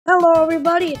Hello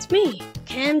everybody, it's me,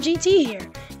 CamGT here,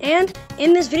 and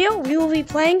in this video we will be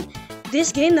playing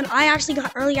this game that I actually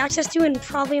got early access to and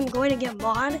probably am going to get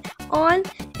mod on,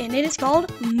 and it is called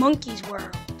Monkey's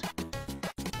World.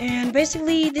 And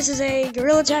basically this is a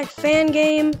Gorilla Tag fan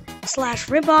game slash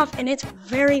ripoff, and it's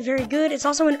very good. It's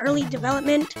also in early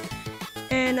development,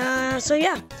 and so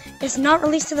yeah, it's not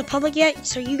released to the public yet,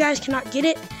 so you guys cannot get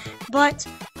it, but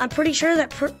I'm pretty sure that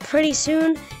pretty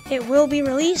soon it will be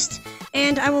released.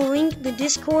 And I will link the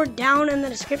Discord down in the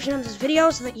description of this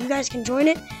video so that you guys can join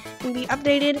it and be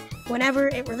updated whenever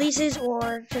it releases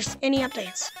or just any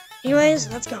updates.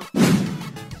 Anyways, let's go.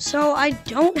 So I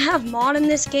don't have mod in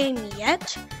this game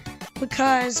yet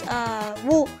because,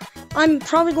 well, I'm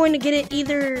probably going to get it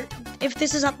either, if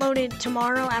this is uploaded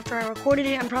tomorrow after I recorded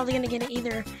it, I'm probably going to get it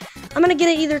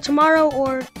either, tomorrow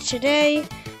or today,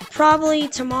 probably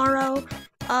tomorrow.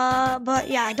 But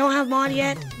yeah, I don't have mod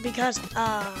yet because,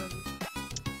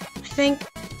 I think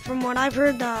from what I've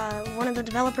heard, one of the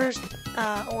developers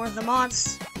or the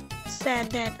mods said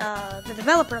that the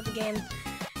developer of the game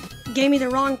gave me the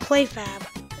wrong playfab,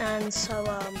 and so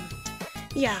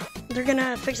yeah, they're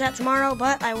gonna fix that tomorrow.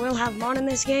 But I will have mod in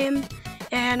this game,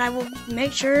 and I will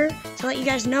make sure to let you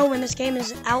guys know when this game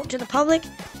is out to the public.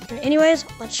 And anyways,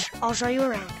 I'll show you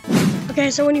around.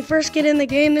 Okay, so when you first get in the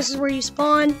game, this is where you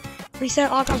spawn. Reset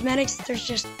all cosmetics. There's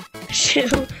just a shoe.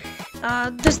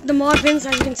 The mod bins,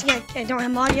 as you can see, I don't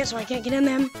have mod yet, so I can't get in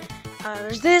them.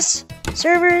 There's this,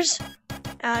 servers,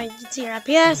 you can see your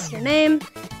FPS, your name,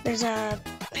 there's a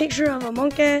picture of a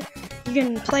monkey, you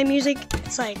can play music,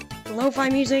 it's like lo-fi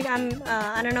music,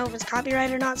 I don't know if it's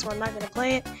copyrighted or not, so I'm not going to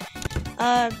play it.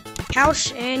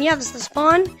 Couch, and yeah, this is the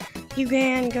spawn. You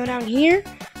can go down here,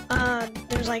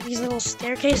 there's like these little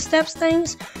staircase steps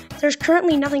things. There's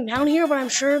currently nothing down here, but I'm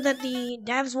sure that the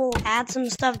devs will add some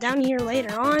stuff down here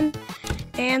later on.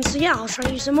 And so yeah, I'll show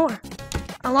you some more.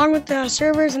 Along with the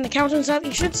servers and the couch and stuff,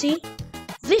 you should see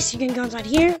this. You can go inside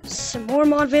here, some more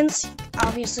mod vents.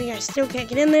 Obviously, I still can't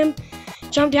get in them.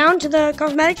 Jump down to the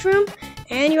cosmetics room,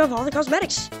 and you have all the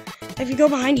cosmetics. If you go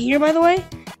behind here, by the way,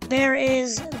 there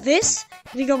is this.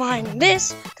 If you go behind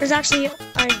this, there's actually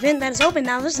a vent that is open.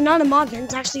 Now, this is not a mod vent.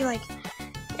 It's actually like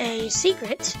a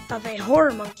secret of a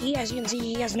horror monkey. As you can see,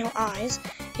 he has no eyes,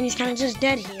 and he's kind of just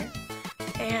dead here.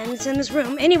 And it's in this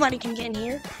room. Anybody can get in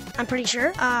here, I'm pretty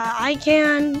sure. I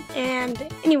can,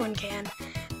 and anyone can.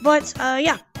 But,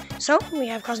 yeah. So, we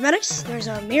have cosmetics. There's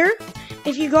a mirror.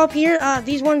 If you go up here,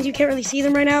 these ones, you can't really see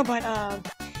them right now, but,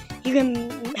 you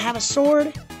can have a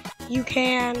sword. You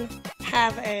can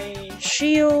have a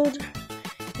shield.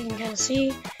 You can kind of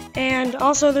see. And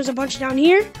also, there's a bunch down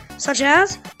here, such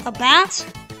as a bat.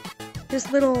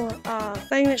 This little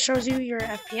thing that shows you your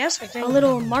FPS, I think. A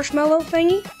little marshmallow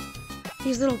thingy.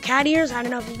 These little cat ears. I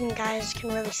don't know if you guys can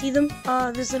really see them.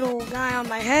 This little guy on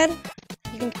my head.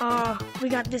 You can. We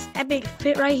got this epic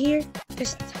fit right here.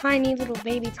 This tiny little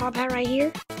baby top hat right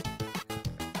here.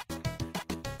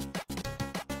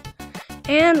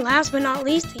 And last but not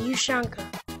least, the Ushanka.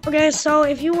 Okay, so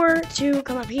if you were to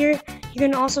come up here, you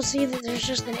can also see that there's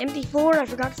just an empty floor. I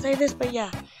forgot to say this, but yeah,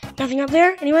 nothing up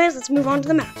there. Anyways, let's move on to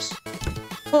the maps.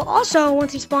 Well, also,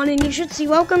 once you spawn in, you should see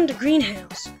Welcome to Green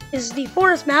Hills. This is the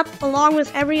forest map, along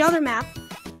with every other map,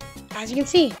 as you can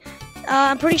see.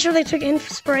 I'm pretty sure they took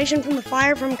inspiration from the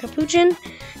fire from Capuchin,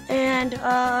 and,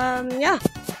 yeah.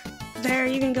 There,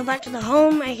 you can go back to the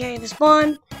home, aka the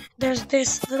spawn. There's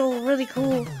this little really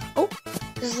cool,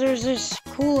 there's this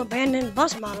cool abandoned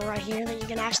bus model right here that you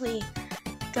can actually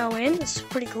go in. It's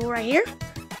pretty cool right here.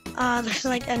 There's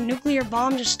like a nuclear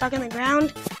bomb just stuck in the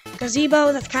ground.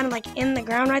 Gazebo that's kind of like in the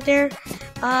ground right there.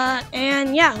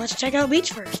 And yeah, let's check out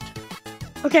beach first.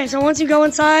 Okay, so once you go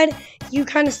inside, you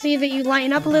kind of see that you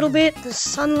lighten up a little bit. The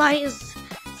sunlight is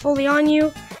fully on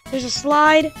you. There's a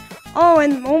slide. Oh,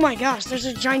 and oh my gosh, there's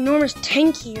a ginormous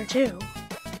tank here too.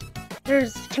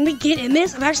 Can we get in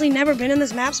this? I've actually never been in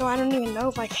this map, so I don't even know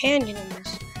if I can get in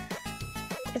this.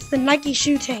 It's the Nike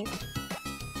shoe tank.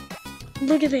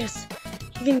 Look at this.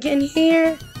 You can get in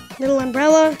here. Little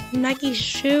umbrella, Nike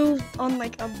shoe on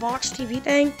like a box TV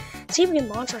thing. Let's see if we can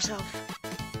launch ourselves.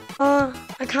 I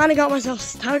kind of got myself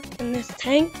stuck in this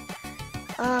tank.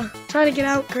 Trying to get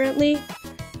out currently.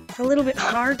 It's a little bit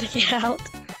hard to get out.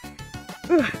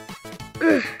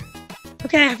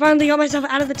 Okay, I finally got myself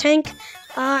out of the tank.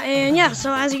 And yeah,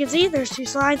 so as you can see, there's two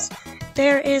slides.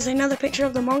 There is another picture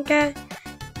of the monkey.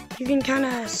 You can kind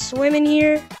of swim in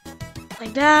here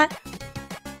like that.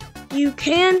 You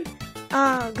can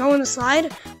go in the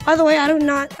slide. By the way, I do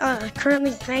not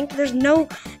currently think there's no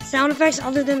sound effects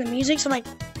other than the music. So like,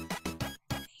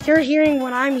 you're hearing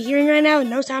what I'm hearing right now,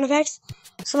 no sound effects.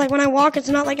 So like when I walk, it's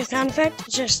not like a sound effect,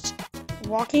 it's just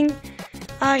walking.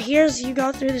 Here's you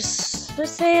go through the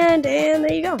sand, and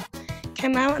there you go.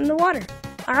 Come out in the water.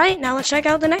 Alright, now let's check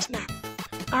out the next map.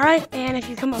 Alright, and if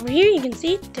you come over here, you can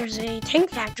see there's a tank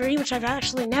factory, which I've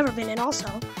actually never been in also.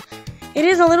 It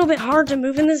is a little bit hard to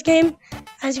move in this game,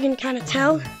 as you can kind of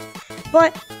tell,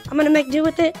 but I'm going to make do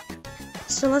with it,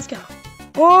 so let's go.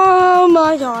 Oh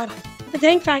my god. The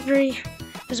tank factory,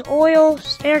 there's oil,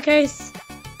 staircase,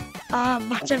 a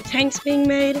bunch of tanks being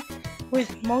made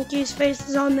with monkeys'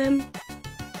 faces on them,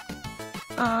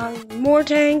 more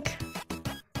tank,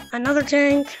 another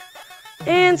tank,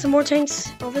 and some more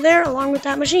tanks over there along with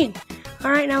that machine.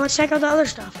 Alright, now let's check out the other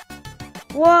stuff.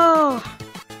 Whoa!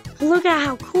 Look at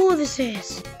how cool this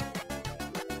is.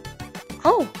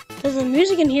 Oh, there's the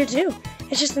music in here too.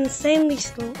 It's just insanely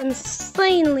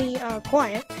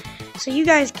quiet. So you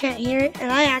guys can't hear it,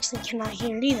 and I actually cannot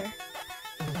hear it either.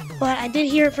 But I did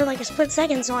hear it for like a split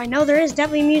second, so I know there is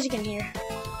definitely music in here.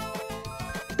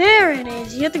 There it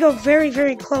is. You have to go very,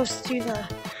 very close to the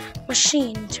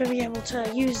machine to be able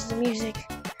to use the music.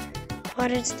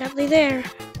 But it's definitely there.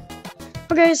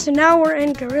 Okay, so now we're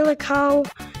in Gorilla Co.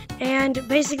 And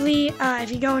basically,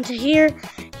 if you go into here,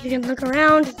 you can look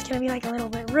around. It's going to be like a little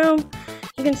bit room.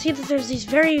 You can see that there's these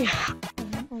very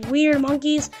weird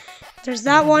monkeys. There's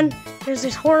that one. There's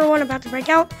this horror one about to break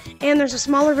out. And there's a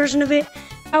smaller version of it.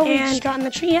 Oh, we just got in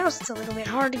the treehouse. It's a little bit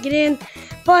hard to get in.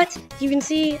 But you can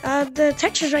see the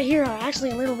textures right here are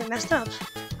actually a little bit messed up.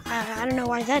 I don't know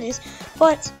why that is.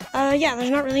 But, yeah, there's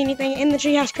not really anything in the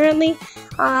treehouse currently.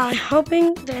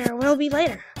 Hoping there will be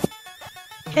later.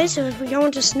 Okay, so if we go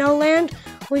into Snowland,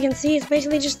 we can see it's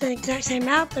basically just the exact same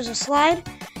map. There's a slide.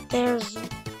 There's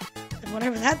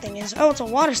whatever that thing is. Oh, it's a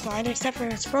water slide, except for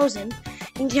it's frozen.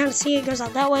 You can kind of see it goes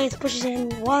out that way. It pushes in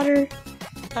water.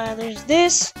 There's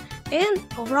this. And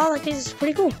overall, like this is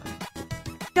pretty cool.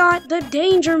 Got the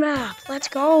danger map. Let's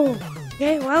go.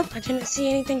 Okay, well, I didn't see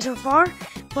anything so far,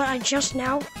 but I just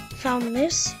now found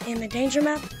this in the danger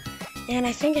map, and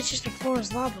I think it's just a floor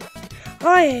is lava.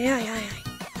 Oh, yeah.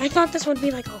 I thought this would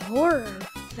be like a horror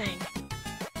thing.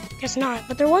 Guess not,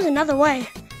 but there was another way.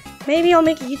 Maybe I'll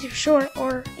make a YouTube short,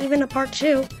 or even a part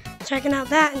 2, checking out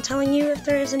that and telling you if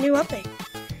there is a new update.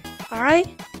 Alright?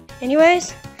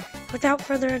 Anyways, without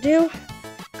further ado,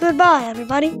 goodbye,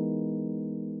 everybody.